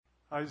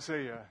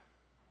Isaiah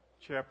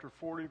chapter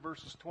 40,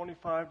 verses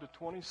 25 to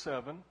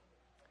 27.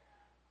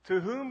 To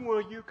whom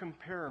will you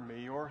compare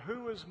me, or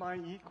who is my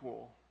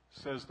equal,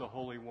 says the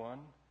Holy One.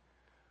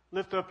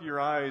 Lift up your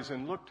eyes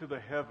and look to the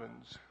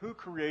heavens. Who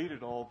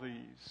created all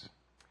these?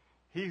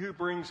 He who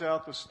brings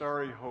out the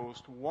starry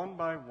host one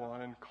by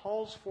one and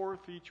calls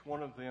forth each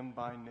one of them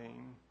by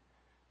name.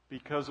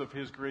 Because of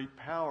his great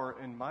power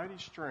and mighty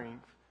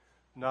strength,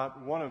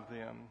 not one of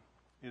them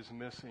is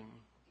missing.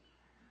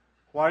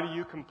 Why do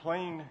you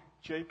complain,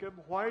 Jacob?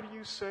 Why do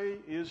you say,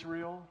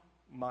 Israel,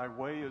 my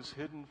way is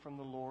hidden from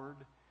the Lord?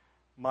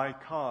 My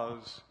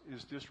cause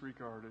is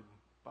disregarded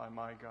by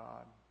my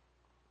God.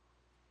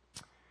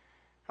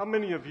 How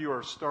many of you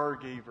are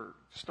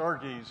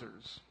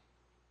stargazers?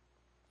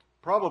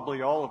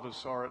 Probably all of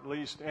us are at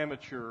least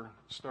amateur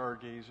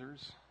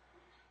stargazers.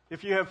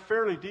 If you have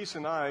fairly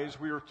decent eyes,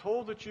 we are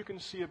told that you can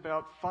see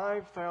about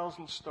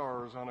 5,000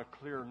 stars on a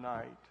clear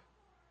night.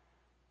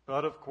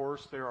 But of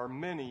course, there are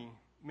many,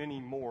 many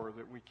more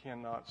that we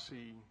cannot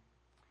see.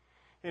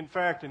 In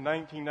fact, in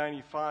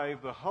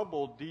 1995, the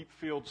Hubble Deep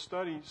Field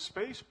Study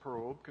space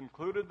probe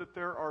concluded that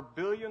there are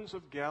billions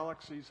of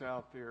galaxies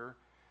out there,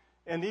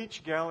 and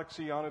each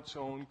galaxy on its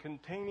own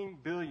containing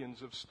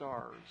billions of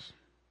stars.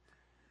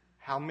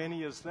 How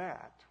many is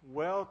that?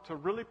 Well, to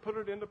really put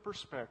it into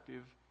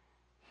perspective,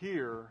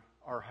 here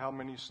are how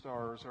many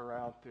stars are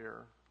out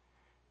there.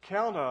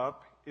 Count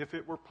up, if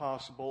it were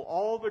possible,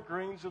 all the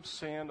grains of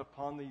sand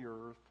upon the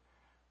earth,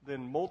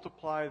 then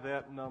multiply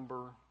that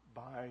number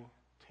by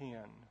 10.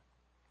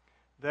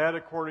 That,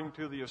 according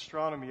to the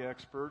astronomy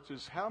experts,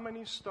 is how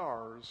many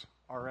stars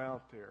are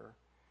out there.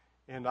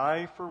 And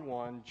I, for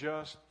one,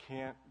 just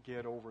can't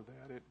get over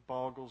that. It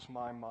boggles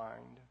my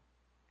mind.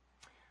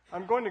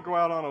 I'm going to go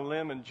out on a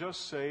limb and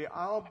just say,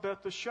 I'll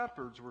bet the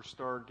shepherds were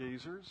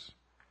stargazers.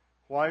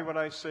 Why would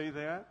I say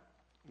that?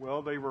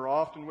 Well, they were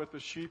often with the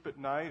sheep at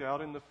night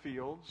out in the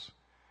fields.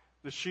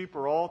 The sheep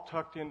are all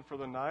tucked in for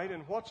the night,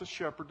 and what's a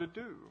shepherd to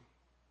do?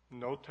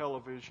 No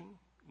television,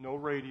 no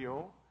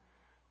radio,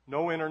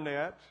 no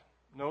internet,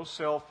 no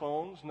cell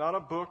phones, not a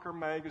book or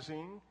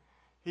magazine.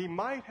 He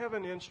might have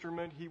an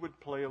instrument he would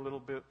play a little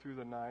bit through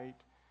the night.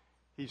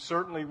 He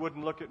certainly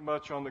wouldn't look at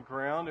much on the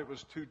ground. It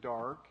was too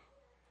dark.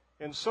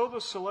 And so the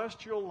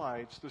celestial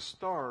lights, the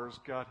stars,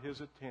 got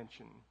his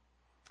attention.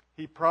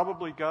 He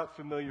probably got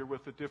familiar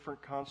with the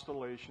different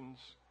constellations,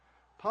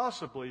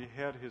 possibly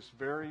had his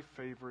very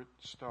favorite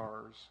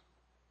stars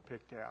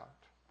picked out.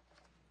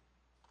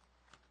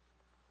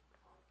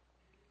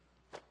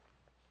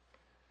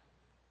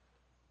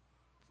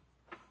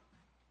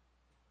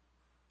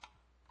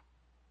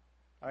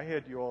 I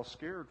had you all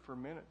scared for a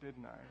minute,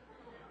 didn't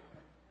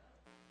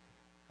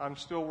I? I'm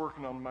still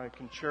working on my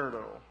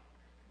concerto,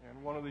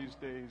 and one of these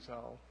days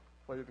I'll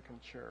play the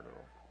concerto.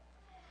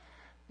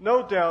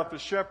 No doubt the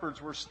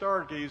shepherds were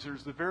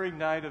stargazers the very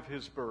night of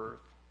his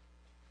birth.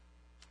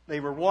 They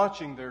were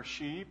watching their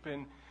sheep,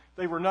 and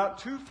they were not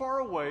too far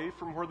away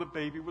from where the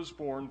baby was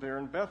born there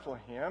in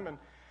Bethlehem. And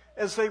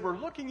as they were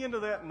looking into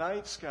that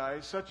night sky,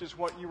 such as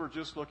what you were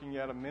just looking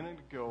at a minute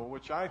ago,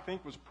 which I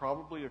think was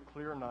probably a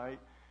clear night,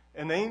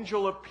 an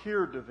angel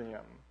appeared to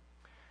them.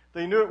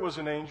 They knew it was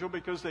an angel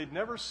because they'd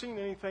never seen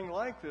anything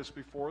like this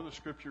before, the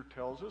Scripture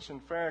tells us.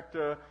 In fact,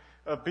 a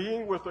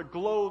being with a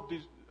glow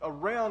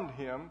around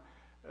him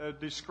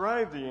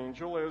described the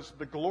angel as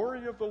the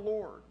glory of the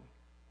Lord.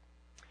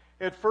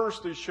 At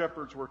first, these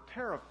shepherds were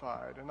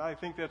terrified, and I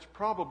think that's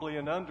probably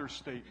an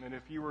understatement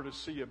if you were to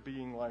see a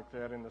being like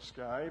that in the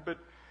sky. But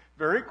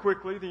very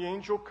quickly, the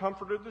angel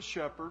comforted the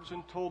shepherds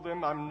and told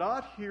them, I'm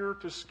not here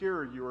to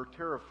scare you or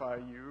terrify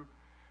you.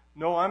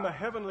 No, I'm a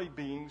heavenly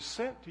being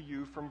sent to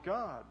you from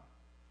God.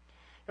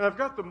 And I've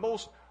got the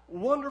most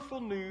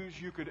wonderful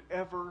news you could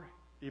ever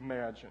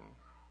imagine.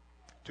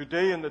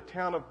 Today in the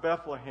town of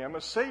Bethlehem,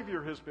 a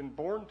Savior has been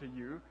born to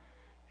you.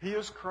 He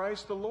is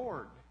Christ the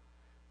Lord.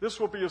 This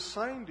will be a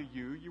sign to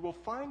you. You will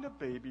find a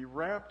baby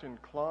wrapped in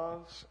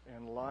cloths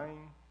and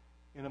lying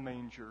in a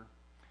manger.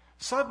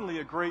 Suddenly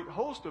a great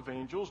host of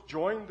angels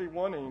joined the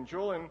one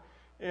angel,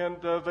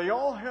 and they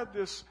all had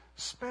this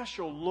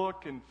special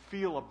look and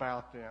feel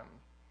about them.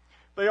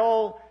 They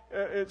all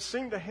it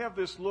seemed to have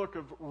this look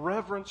of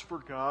reverence for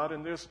God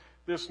and this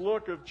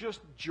look of just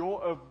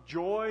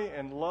joy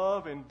and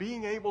love and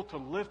being able to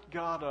lift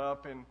God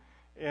up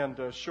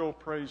and show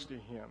praise to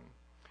Him.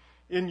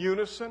 In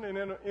unison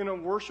and in a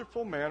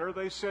worshipful manner,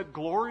 they said,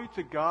 Glory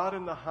to God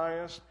in the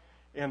highest,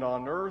 and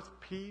on earth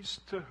peace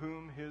to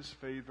whom His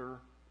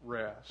favor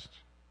rests.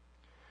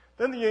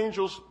 Then the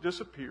angels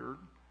disappeared.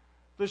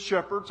 The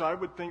shepherds, I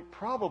would think,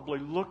 probably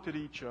looked at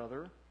each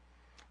other,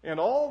 and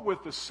all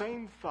with the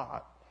same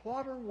thought,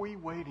 what are we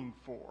waiting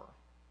for?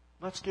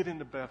 Let's get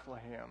into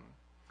Bethlehem.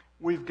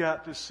 We've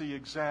got to see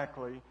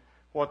exactly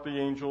what the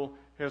angel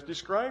has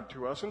described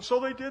to us. And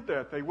so they did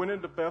that. They went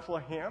into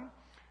Bethlehem.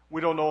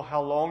 We don't know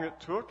how long it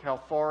took, how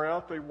far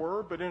out they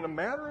were, but in a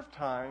matter of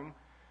time,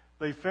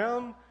 they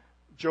found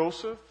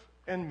Joseph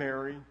and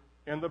Mary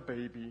and the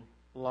baby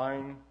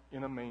lying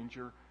in a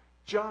manger,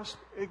 just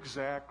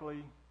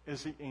exactly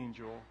as the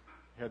angel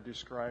had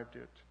described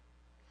it.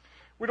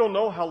 We don't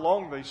know how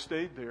long they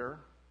stayed there.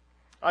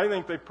 I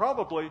think they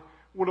probably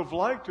would have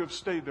liked to have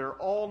stayed there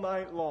all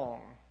night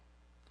long.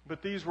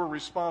 But these were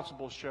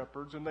responsible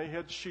shepherds, and they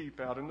had sheep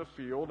out in the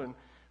field, and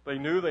they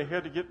knew they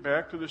had to get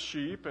back to the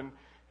sheep,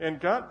 and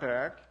got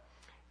back.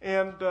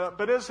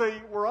 But as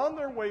they were on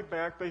their way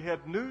back, they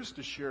had news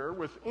to share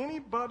with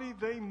anybody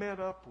they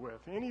met up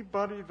with,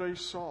 anybody they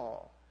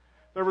saw.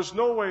 There was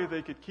no way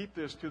they could keep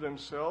this to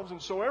themselves,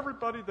 and so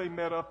everybody they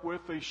met up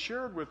with, they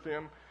shared with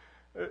them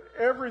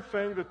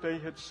everything that they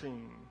had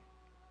seen.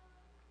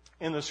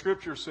 And the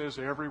Scripture says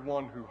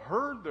everyone who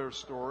heard their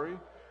story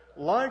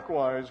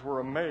likewise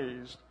were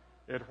amazed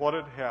at what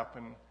had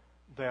happened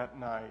that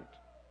night.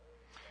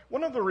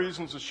 One of the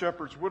reasons the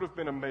shepherds would have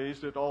been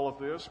amazed at all of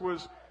this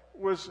was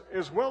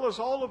as well as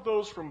all of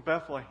those from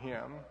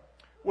Bethlehem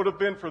would have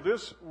been for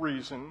this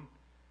reason: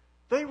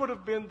 they would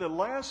have been the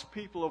last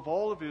people of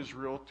all of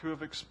Israel to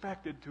have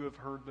expected to have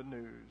heard the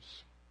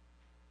news.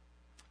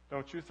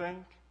 Don't you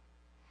think?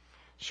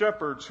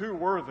 Shepherds, who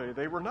were they?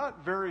 They were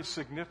not very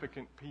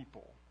significant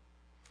people.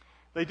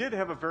 They did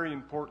have a very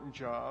important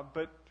job,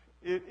 but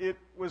it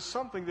was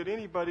something that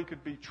anybody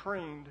could be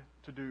trained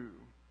to do.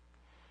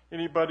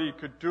 Anybody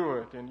could do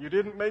it, and you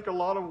didn't make a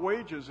lot of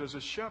wages as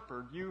a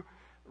shepherd. You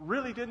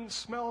really didn't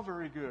smell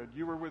very good.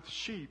 You were with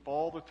sheep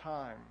all the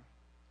time.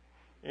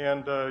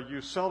 And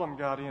you seldom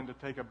got in to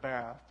take a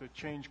bath, to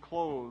change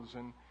clothes.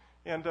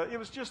 And it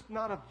was just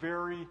not a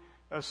very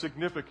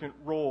significant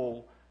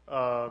role,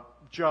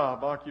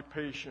 job,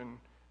 occupation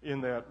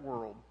in that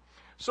world.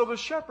 So the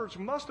shepherds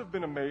must have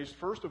been amazed,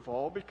 first of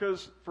all,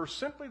 because for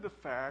simply the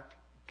fact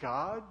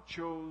God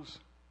chose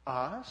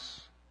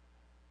us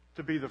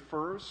to be the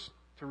first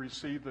to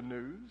receive the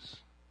news.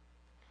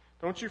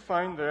 Don't you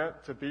find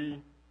that to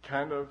be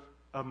kind of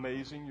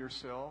amazing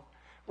yourself?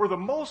 We're the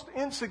most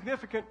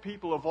insignificant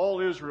people of all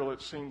Israel,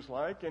 it seems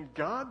like, and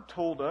God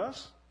told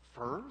us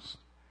first,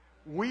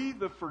 we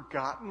the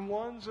forgotten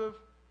ones of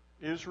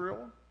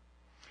Israel.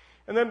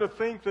 And then to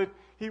think that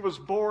he was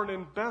born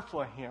in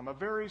Bethlehem, a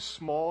very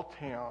small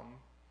town,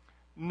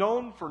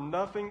 known for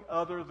nothing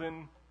other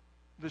than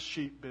the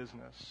sheep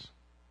business.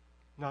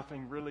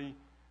 Nothing really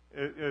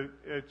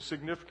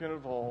significant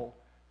of all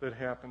that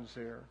happens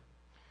there.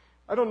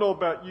 I don't know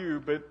about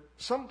you, but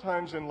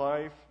sometimes in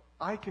life,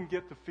 I can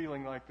get the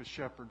feeling like the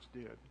shepherds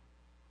did.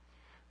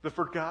 The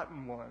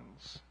forgotten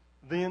ones,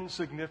 the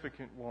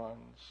insignificant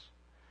ones.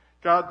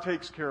 God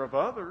takes care of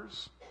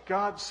others.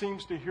 God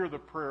seems to hear the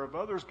prayer of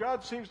others.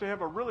 God seems to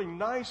have a really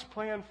nice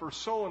plan for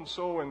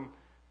so-and-so in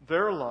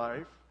their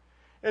life.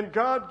 And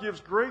God gives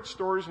great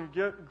stories and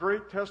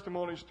great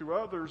testimonies to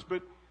others.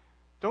 But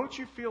don't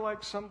you feel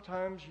like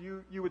sometimes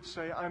you would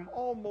say, I'm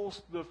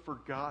almost the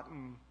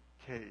forgotten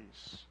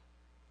case.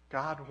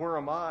 God, where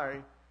am I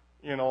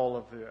in all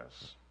of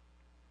this?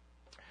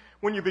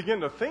 When you begin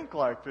to think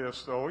like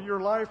this, though, your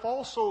life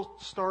also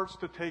starts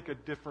to take a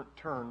different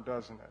turn,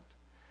 doesn't it?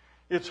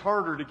 It's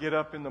harder to get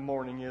up in the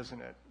morning,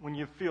 isn't it, when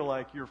you feel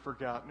like you're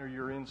forgotten or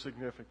you're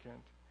insignificant.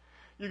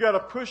 You got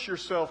to push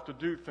yourself to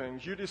do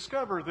things. You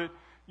discover that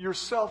your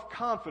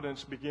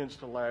self-confidence begins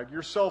to lag.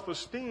 Your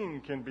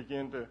self-esteem can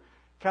begin to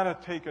kind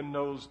of take a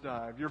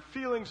nosedive. Your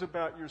feelings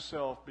about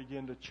yourself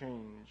begin to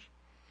change.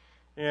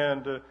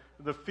 And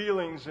the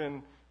feelings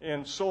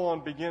and so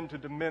on begin to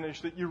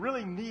diminish that you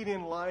really need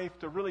in life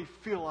to really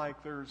feel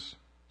like there's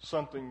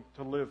something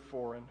to live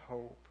for and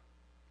hope.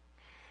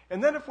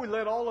 And then if we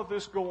let all of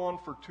this go on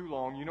for too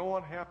long, you know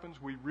what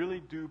happens? We really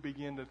do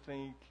begin to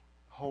think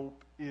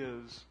hope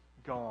is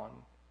gone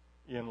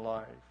in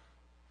life.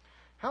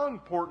 How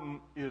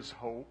important is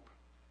hope?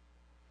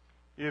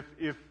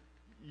 If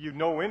you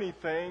know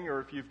anything, or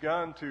if you've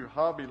gone to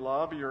Hobby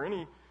Lobby or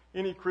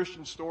any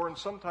Christian store, and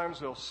sometimes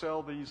they'll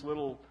sell these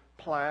little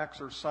plaques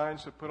or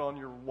signs to put on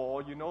your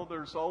wall, you know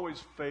there's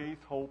always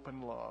faith, hope,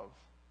 and love.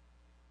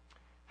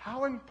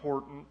 How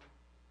important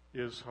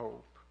is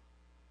hope?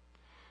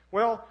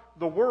 Well,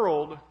 the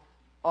world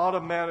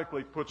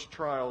automatically puts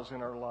trials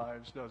in our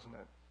lives, doesn't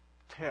it?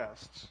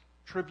 Tests,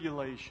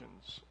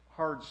 tribulations,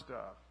 hard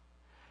stuff.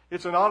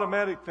 It's an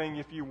automatic thing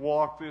if you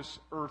walk this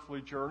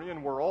earthly journey,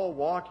 and we're all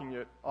walking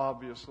it,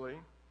 obviously.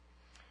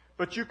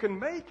 But you can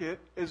make it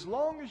as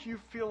long as you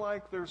feel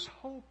like there's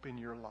hope in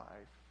your life.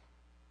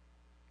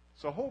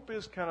 So hope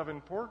is kind of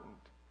important.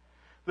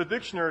 The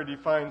dictionary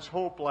defines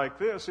hope like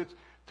this. It's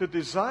to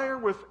desire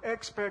with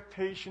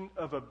expectation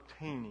of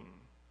obtaining.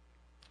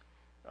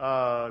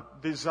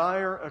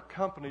 Desire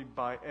accompanied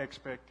by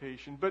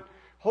expectation. But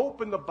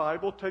hope in the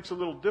Bible takes a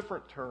little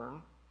different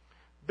turn.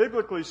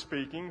 Biblically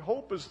speaking,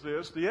 hope is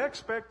this: the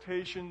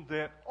expectation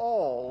that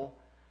all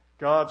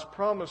God's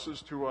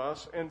promises to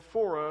us and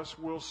for us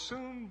will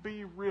soon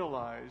be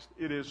realized.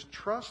 It is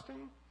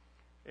trusting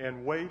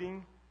and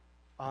waiting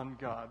on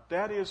God.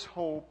 That is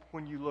hope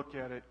when you look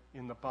at it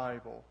in the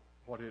Bible,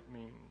 what it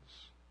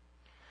means.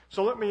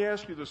 So let me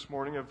ask you this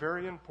morning a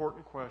very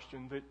important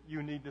question that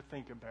you need to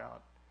think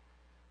about.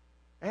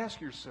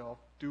 Ask yourself,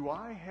 do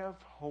I have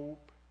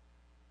hope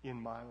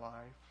in my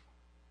life?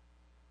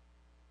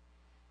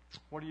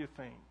 What do you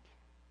think?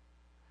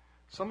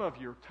 Some of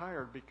you are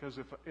tired because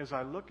as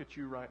I look at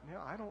you right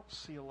now, I don't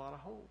see a lot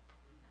of hope.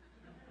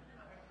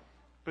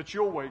 But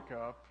you'll wake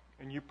up,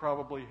 and you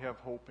probably have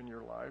hope in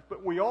your life.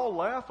 But we all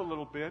laugh a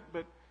little bit,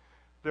 but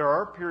there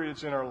are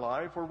periods in our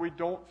life where we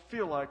don't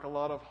feel like a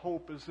lot of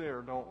hope is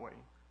there, don't we?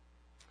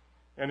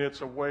 And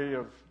it's a way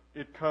of,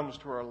 it comes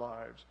to our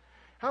lives.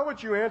 How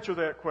would you answer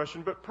that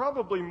question? But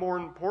probably more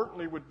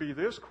importantly would be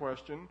this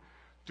question: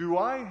 do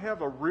I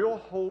have a real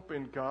hope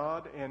in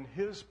God and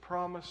His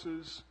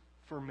promises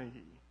for me?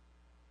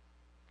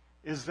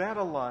 Is that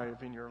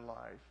alive in your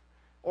life?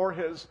 Or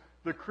has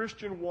the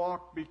Christian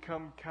walk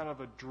become kind of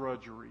a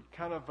drudgery,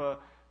 kind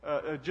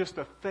of just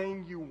a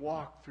thing you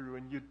walk through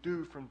and you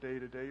do from day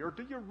to day? Or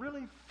do you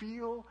really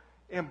feel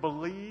and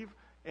believe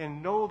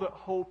and know that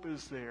hope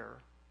is there?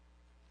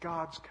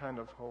 God's kind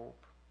of hope.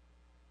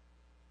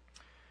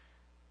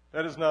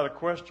 That is not a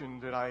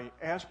question that I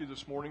ask you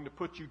this morning to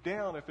put you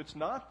down if it's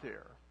not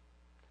there.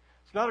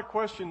 It's not a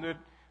question that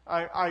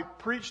I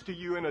preach to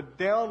you in a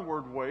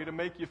downward way to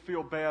make you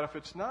feel bad if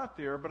it's not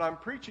there, but I'm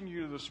preaching to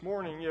you this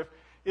morning,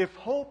 if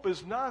hope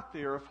is not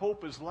there, if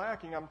hope is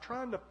lacking, I'm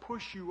trying to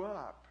push you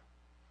up.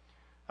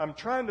 I'm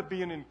trying to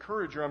be an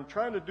encourager. I'm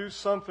trying to do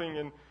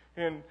something,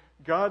 and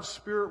God's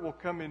Spirit will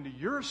come into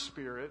your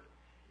spirit,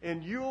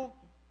 and you'll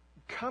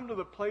come to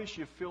the place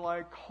you feel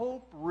like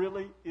hope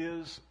really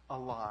is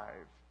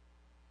alive.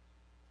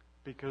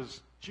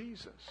 Because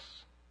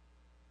Jesus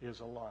is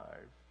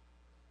alive.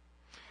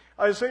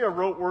 Isaiah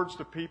wrote words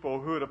to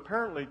people who had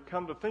apparently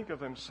come to think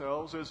of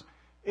themselves as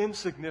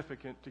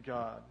insignificant to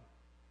God.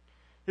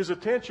 His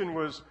attention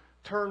was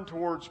turned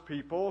towards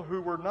people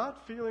who were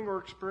not feeling or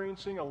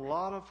experiencing a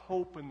lot of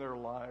hope in their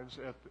lives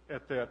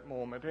at that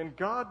moment. And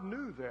God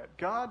knew that.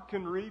 God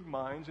can read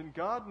minds, and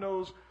God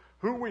knows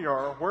who we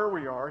are, where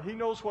we are. He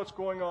knows what's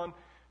going on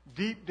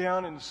deep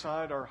down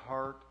inside our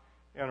heart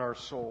and our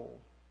soul.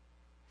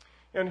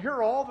 And here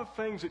are all the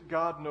things that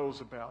God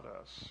knows about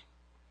us.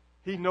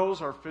 He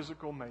knows our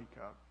physical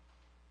makeup.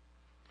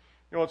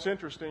 You know, it's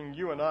interesting,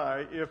 you and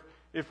I,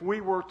 if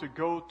we were to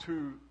go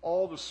to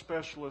all the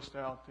specialists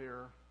out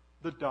there,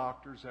 the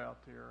doctors out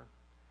there,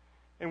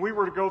 and we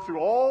were to go through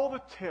all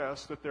the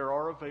tests that there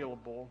are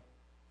available,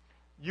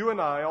 you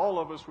and I, all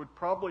of us, would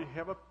probably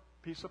have a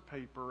piece of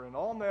paper, and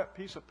on that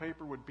piece of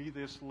paper would be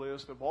this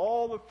list of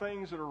all the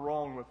things that are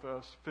wrong with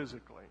us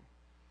physically.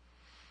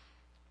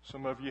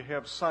 Some of you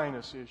have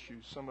sinus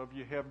issues. Some of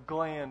you have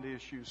gland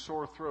issues,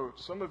 sore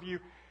throats. Some of you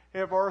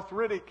have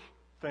arthritic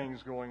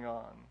things going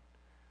on.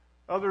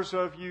 Others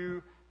of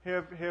you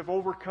have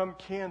overcome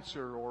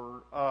cancer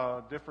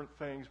or different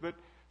things. But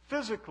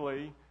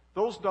physically,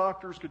 those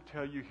doctors could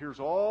tell you, here's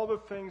all the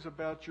things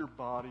about your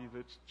body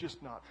that's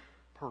just not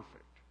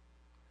perfect.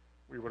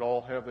 We would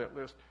all have that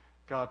list.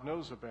 God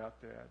knows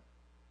about that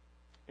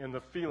and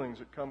the feelings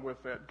that come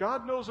with that.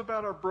 God knows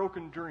about our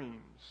broken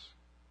dreams.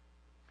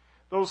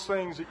 Those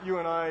things that you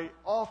and I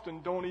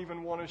often don't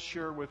even want to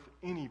share with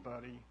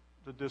anybody,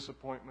 the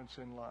disappointments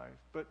in life.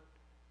 But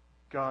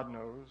God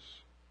knows.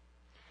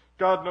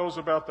 God knows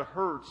about the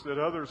hurts that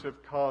others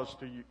have caused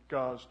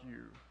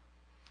you.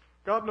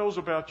 God knows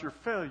about your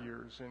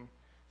failures, and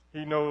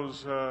He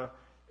knows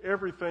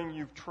everything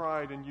you've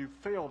tried and you've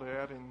failed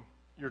at and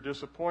you're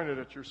disappointed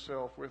at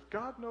yourself with.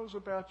 God knows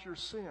about your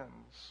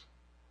sins,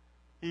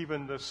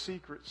 even the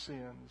secret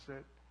sins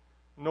that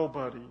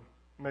nobody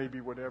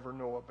maybe would ever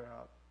know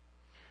about.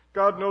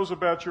 God knows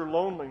about your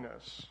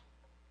loneliness.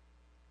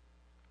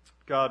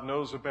 God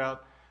knows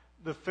about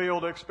the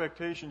failed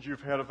expectations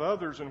you've had of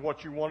others and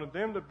what you wanted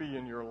them to be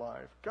in your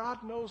life.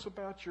 God knows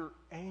about your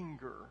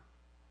anger,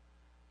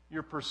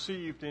 your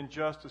perceived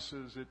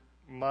injustices that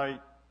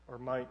might or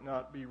might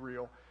not be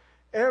real.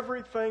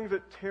 Everything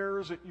that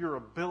tears at your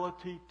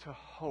ability to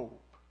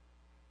hope,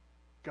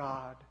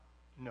 God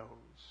knows.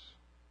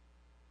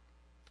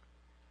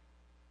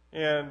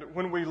 And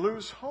when we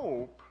lose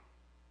hope,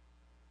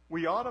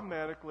 we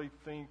automatically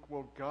think,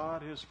 well,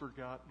 God has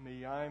forgotten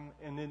me. I'm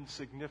an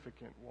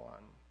insignificant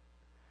one.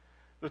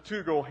 The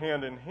two go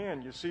hand in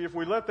hand. You see, if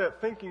we let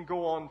that thinking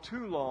go on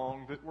too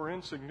long that we're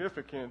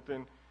insignificant,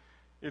 then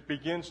it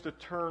begins to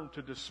turn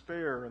to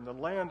despair. And the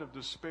land of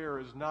despair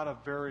is not a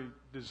very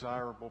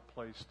desirable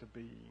place to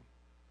be.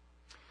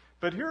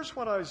 But here's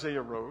what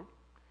Isaiah wrote.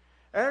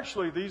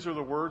 Actually, these are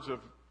the words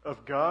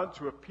of God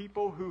to a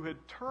people who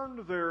had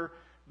turned their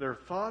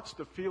thoughts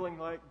to feeling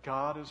like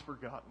God has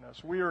forgotten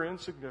us. We are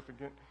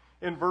insignificant.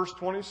 In verse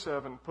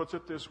 27, puts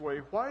it this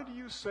way: why do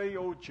you say,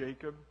 O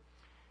Jacob,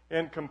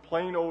 and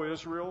complain, O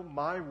Israel,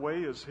 my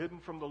way is hidden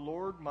from the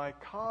Lord, my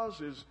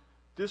cause is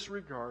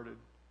disregarded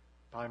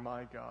by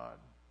my God?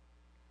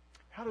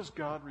 How does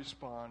God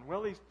respond?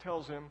 Well, He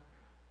tells him,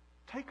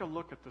 take a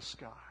look at the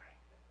sky.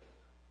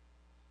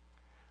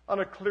 On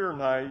a clear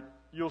night,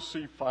 you'll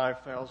see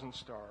 5,000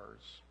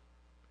 stars.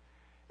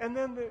 And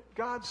then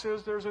God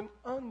says there's an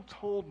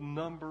untold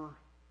number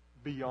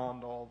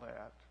beyond all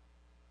that.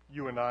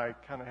 You and I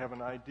kind of have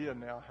an idea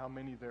now how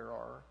many there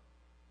are.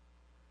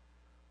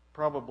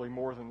 Probably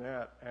more than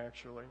that,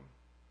 actually.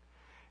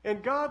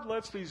 And God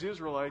lets these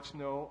Israelites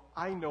know,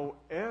 I know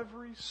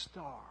every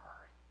star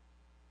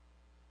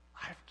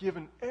I've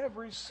given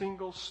every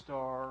single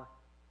star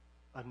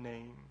a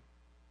name.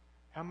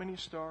 How many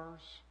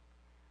stars?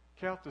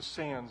 Count the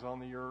sands on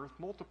the earth.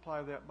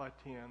 Multiply that by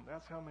 10.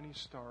 That's how many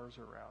stars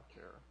are out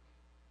there.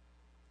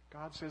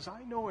 God says,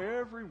 I know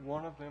every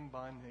one of them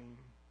by name.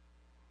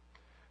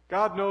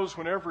 God knows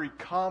when every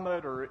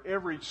comet or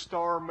every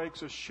star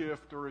makes a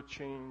shift or a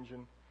change,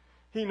 and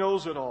He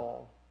knows it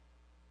all.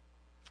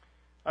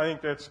 I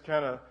think that's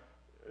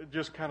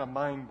just kind of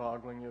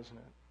mind-boggling, isn't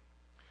it?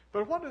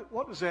 But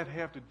what does that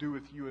have to do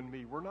with you and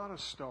me? We're not a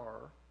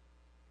star.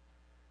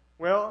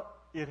 Well,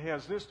 it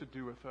has this to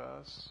do with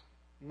us.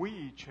 We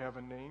each have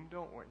a name,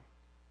 don't we?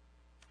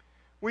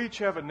 We each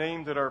have a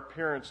name that our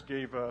parents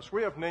gave us.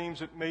 We have names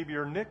that maybe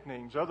are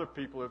nicknames other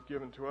people have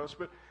given to us,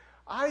 but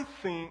I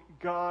think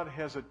God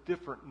has a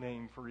different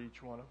name for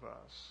each one of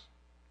us.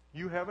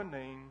 You have a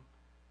name,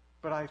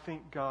 but I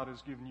think God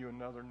has given you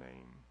another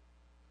name.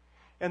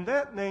 And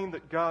that name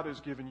that God has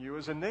given you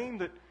is a name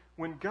that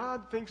when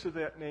God thinks of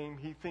that name,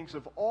 He thinks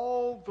of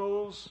all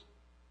those,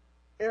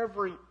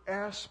 every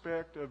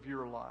aspect of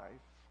your life.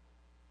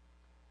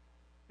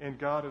 And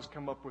God has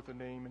come up with a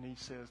name and He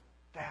says,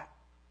 that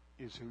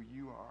is who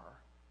you are.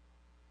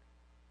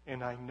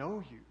 And I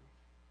know you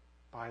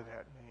by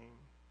that name.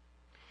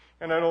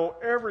 And I know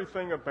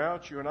everything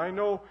about you. And I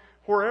know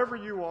wherever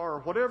you are,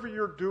 whatever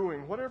you're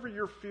doing, whatever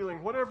you're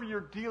feeling, whatever you're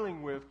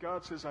dealing with,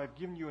 God says, I've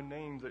given you a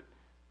name that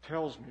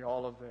tells me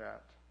all of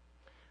that.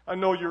 I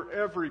know your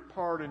every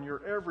part and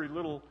your every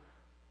little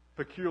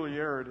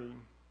peculiarity.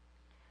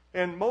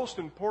 And most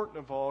important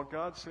of all,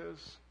 God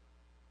says,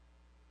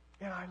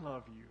 and I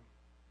love you.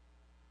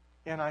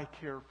 And I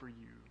care for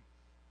you.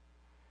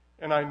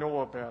 And I know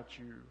about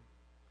you.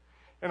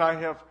 And I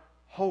have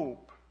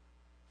hope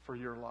for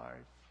your life.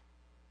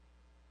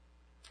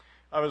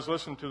 I was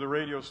listening to the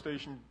radio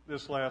station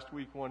this last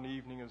week one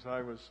evening as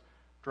I was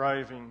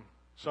driving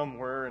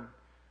somewhere, and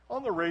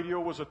on the radio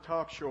was a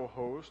talk show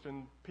host,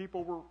 and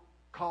people were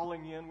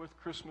calling in with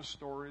Christmas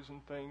stories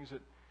and things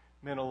that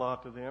meant a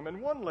lot to them.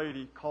 And one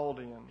lady called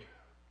in,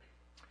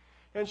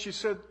 and she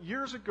said,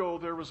 years ago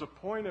there was a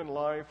point in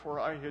life where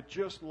I had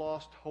just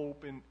lost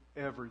hope in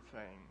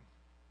everything.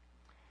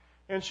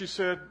 And she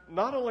said,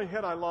 not only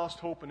had I lost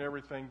hope in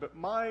everything, but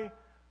my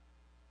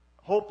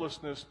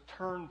hopelessness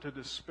turned to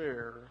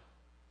despair.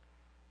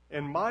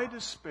 And my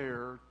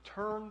despair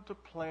turned to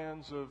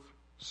plans of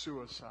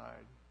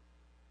suicide.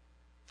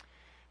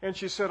 And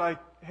she said, I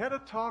had a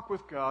talk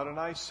with God, and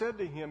I said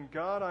to Him,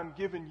 God, I'm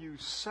giving you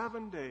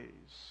 7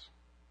 days.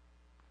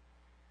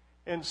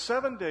 In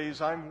 7 days,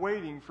 I'm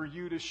waiting for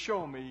you to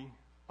show me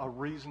a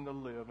reason to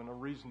live and a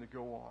reason to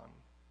go on.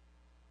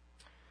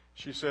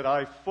 She said,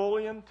 I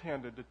fully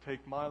intended to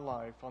take my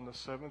life on the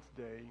 7th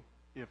day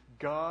if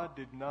God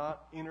did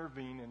not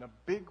intervene in a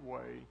big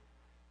way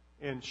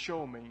and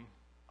show me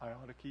I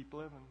ought to keep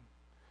living.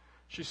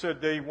 She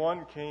said, day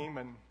 1 came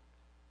and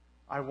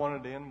I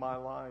wanted to end my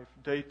life.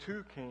 Day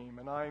 2 came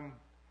and I'm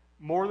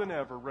more than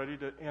ever ready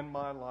to end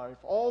my life.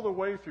 All the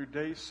way through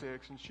day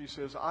 6. And she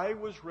says, I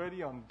was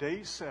ready on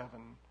day 7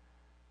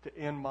 to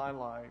end my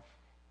life.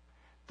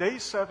 Day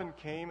 7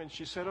 came and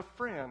she said a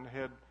friend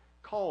had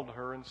called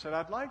her and said,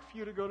 I'd like for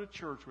you to go to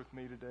church with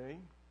me today.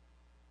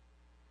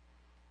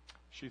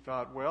 She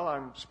thought, well,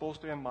 I'm supposed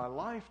to end my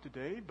life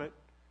today, but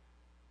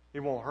it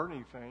won't hurt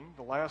anything.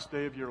 The last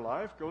day of your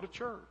life, go to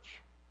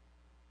church.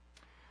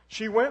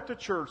 She went to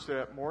church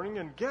that morning,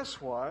 and guess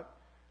what?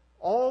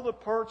 All the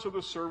parts of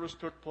the service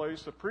took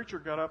place. The preacher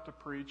got up to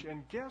preach,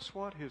 and guess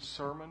what his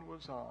sermon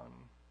was on?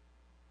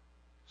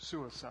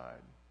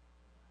 Suicide.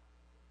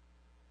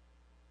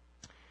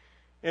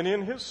 And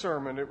in his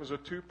sermon, it was a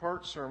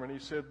 2-part sermon, he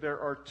said,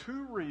 there are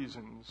 2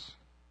 reasons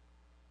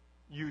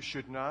you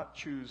should not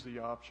choose the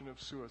option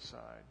of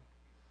suicide.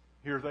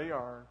 Here they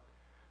are.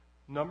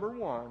 Number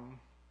 1,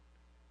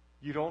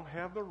 you don't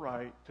have the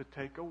right to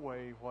take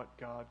away what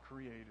God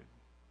created.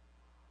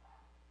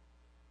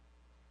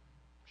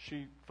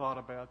 She thought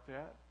about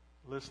that,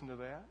 listened to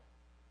that.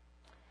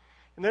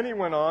 And then he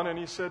went on and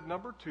he said,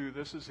 number 2,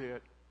 this is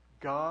it.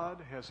 God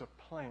has a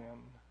plan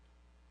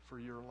for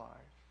your life.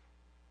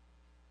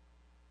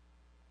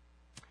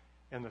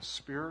 And the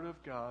Spirit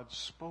of God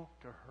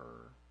spoke to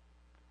her,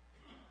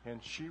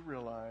 and she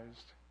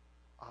realized,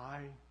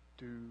 I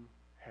do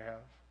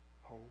have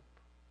hope.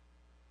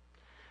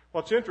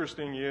 What's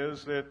interesting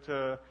is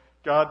that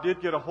God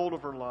did get a hold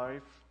of her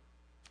life,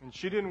 and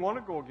she didn't want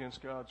to go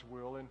against God's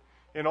will.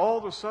 And all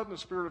of a sudden, the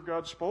Spirit of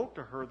God spoke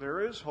to her.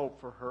 There is hope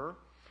for her.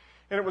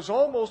 And it was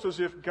almost as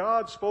if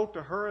God spoke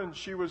to her, and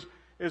she was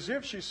as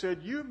if she said,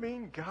 you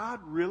mean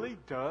God really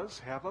does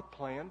have a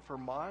plan for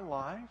my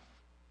life?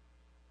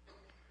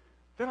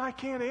 Then I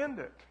can't end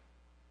it.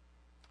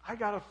 I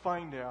got to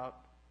find out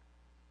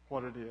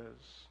what it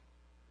is.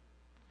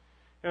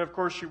 And of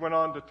course, she went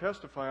on to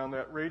testify on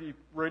that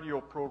radio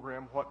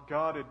program what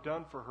God had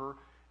done for her,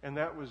 and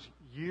that was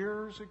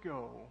years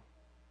ago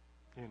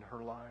in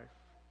her life.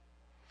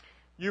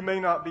 You may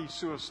not be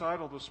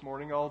suicidal this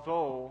morning,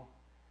 although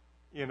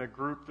in a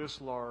group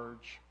this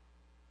large,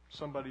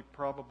 somebody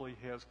probably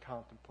has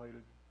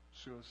contemplated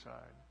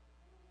suicide.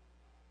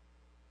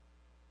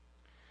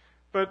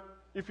 But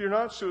if you're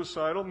not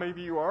suicidal,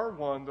 maybe you are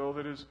one, though,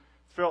 that has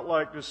felt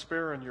like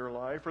despair in your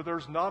life, or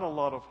there's not a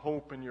lot of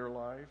hope in your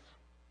life.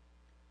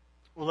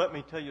 Well, let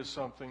me tell you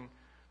something.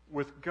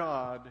 With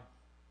God,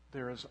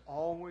 there is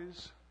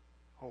always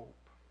hope.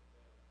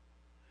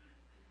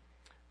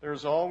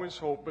 There's always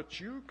hope, but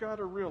you've got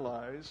to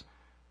realize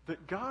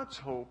that God's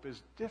hope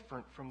is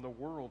different from the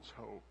world's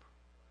hope.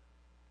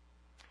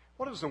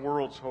 What is the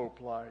world's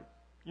hope like?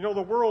 You know,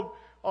 the world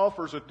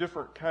offers a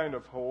different kind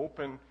of hope,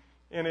 and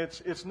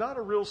it's not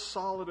a real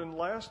solid and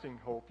lasting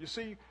hope. You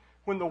see,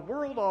 when the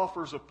world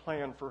offers a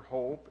plan for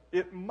hope,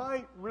 it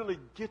might really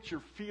get your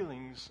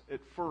feelings at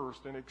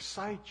first and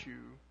excite you,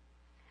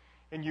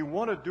 and you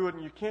want to do it,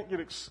 and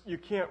you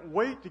can't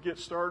wait to get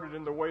started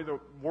in the way the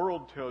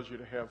world tells you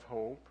to have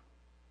hope.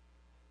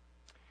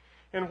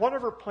 And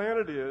whatever plan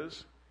it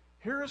is,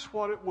 here's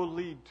what it will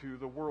lead to,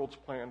 the world's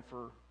plan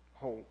for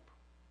hope.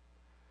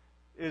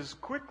 As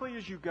quickly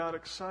as you got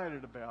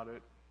excited about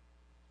it,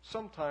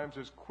 sometimes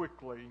as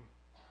quickly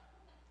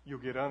you'll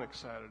get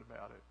unexcited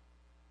about it,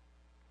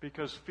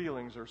 because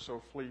feelings are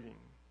so fleeting.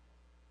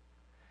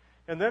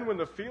 And then when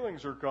the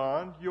feelings are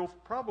gone, you'll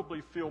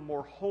probably feel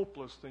more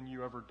hopeless than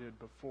you ever did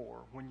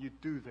before when you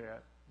do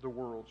that the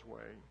world's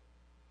way.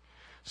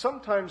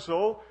 Sometimes,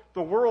 though,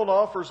 the world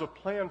offers a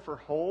plan for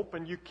hope,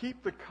 and you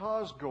keep the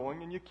cause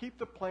going, and you keep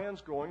the plans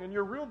going, and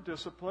you're real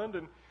disciplined,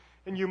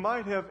 and you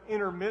might have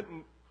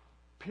intermittent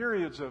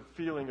periods of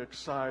feeling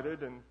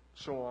excited and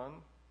so on.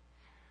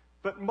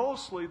 But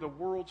mostly the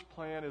world's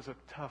plan is a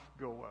tough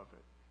go of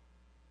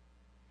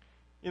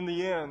it. In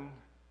the end,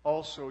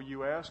 also,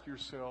 you ask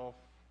yourself,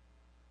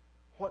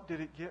 what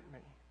did it get me?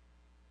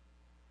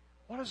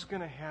 What is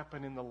going to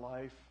happen in the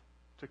life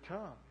to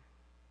come?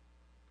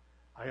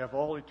 I have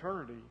all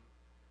eternity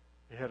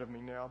ahead of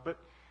me now. But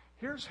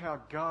here's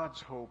how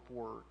God's hope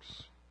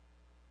works.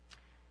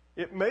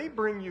 It may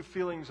bring you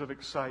feelings of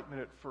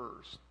excitement at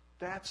first.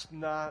 That's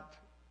not,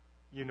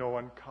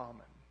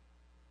 uncommon.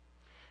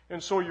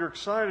 And so you're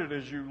excited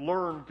as you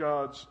learn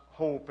God's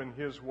hope and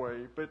His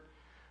way.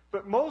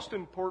 But most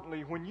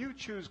importantly, when you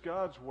choose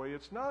God's way,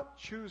 it's not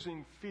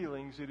choosing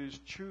feelings, it is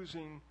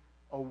choosing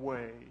a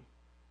way.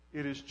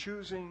 It is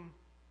choosing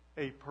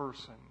a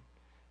person.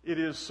 It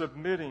is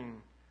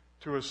submitting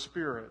to a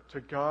spirit, to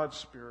God's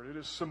Spirit. It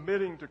is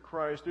submitting to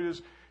Christ. It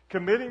is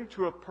committing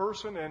to a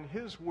person and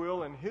His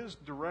will and His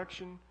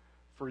direction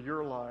for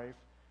your life.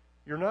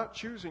 You're not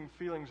choosing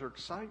feelings or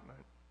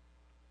excitement.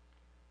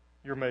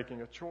 You're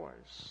making a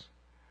choice.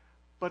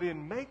 But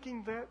in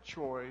making that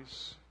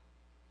choice,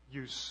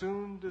 you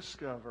soon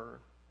discover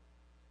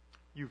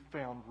you've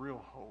found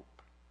real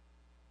hope.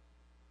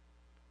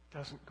 It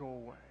doesn't go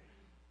away.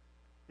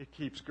 It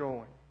keeps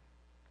going.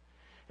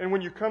 And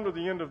when you come to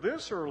the end of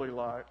this earthly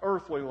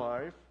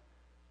life,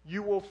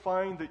 you will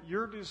find that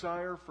your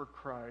desire for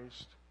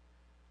Christ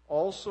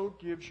also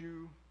gives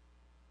you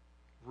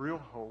real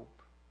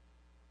hope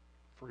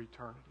for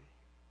eternity.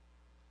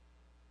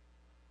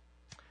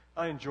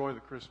 I enjoy the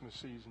Christmas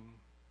season.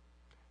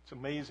 It's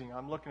amazing.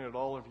 I'm looking at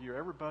all of you,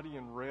 everybody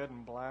in red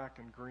and black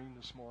and green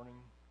this morning.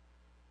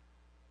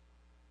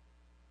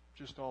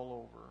 Just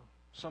all over.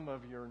 Some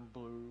of you are in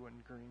blue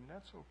and green.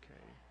 That's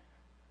okay.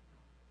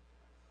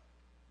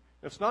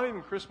 It's not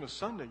even Christmas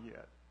Sunday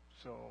yet,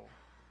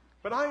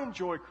 but I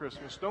enjoy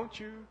Christmas, don't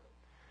you?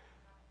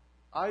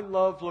 I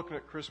love looking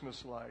at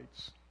Christmas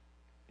lights,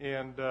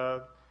 and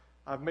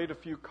I've made a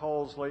few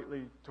calls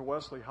lately to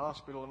Wesley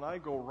Hospital, and I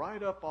go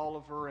right up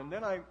Oliver, and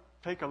then I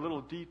take a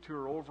little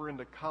detour over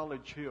into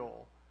College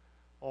Hill,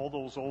 all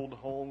those old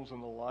homes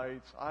and the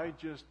lights. I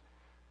just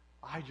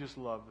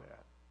love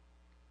that.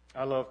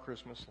 I love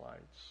Christmas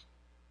lights.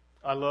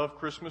 I love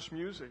Christmas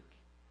music.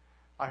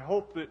 I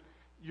hope that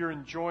you're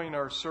enjoying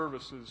our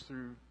services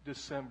through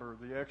December,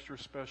 the extra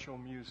special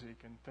music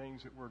and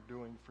things that we're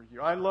doing for you.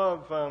 I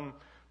love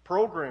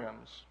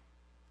programs.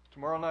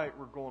 Tomorrow night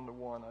we're going to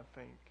one, I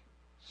think,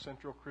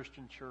 Central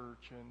Christian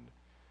Church,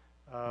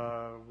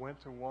 and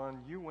went to one.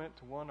 You went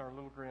to one our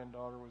little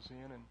granddaughter was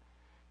in, and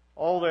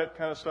all that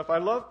kind of stuff. I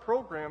love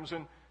programs.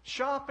 And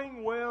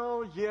shopping,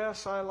 well,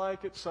 yes, I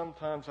like it.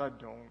 Sometimes I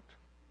don't.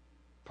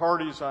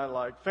 Parties I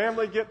like.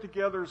 Family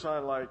get-togethers I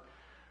like.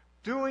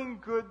 Doing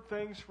good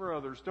things for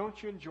others.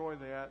 Don't you enjoy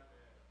that?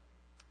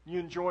 You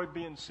enjoy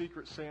being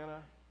Secret Santa?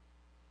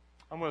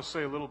 I'm going to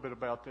say a little bit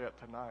about that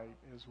tonight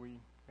as we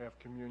have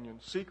communion.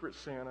 Secret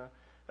Santa,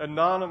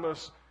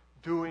 anonymous,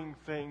 doing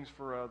things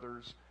for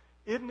others.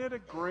 Isn't it a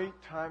great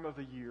time of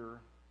the year?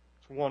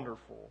 It's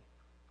wonderful.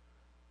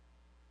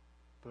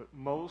 But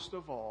most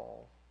of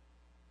all,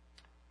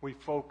 we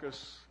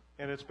focus,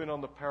 and it's been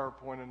on the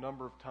PowerPoint a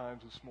number of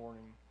times this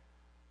morning,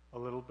 a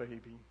little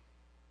baby.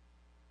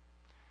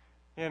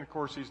 And, of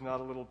course, he's not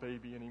a little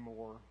baby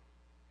anymore.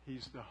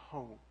 He's the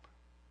hope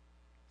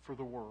for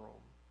the world.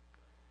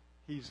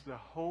 He's the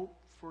hope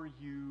for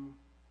you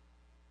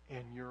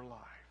and your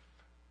life.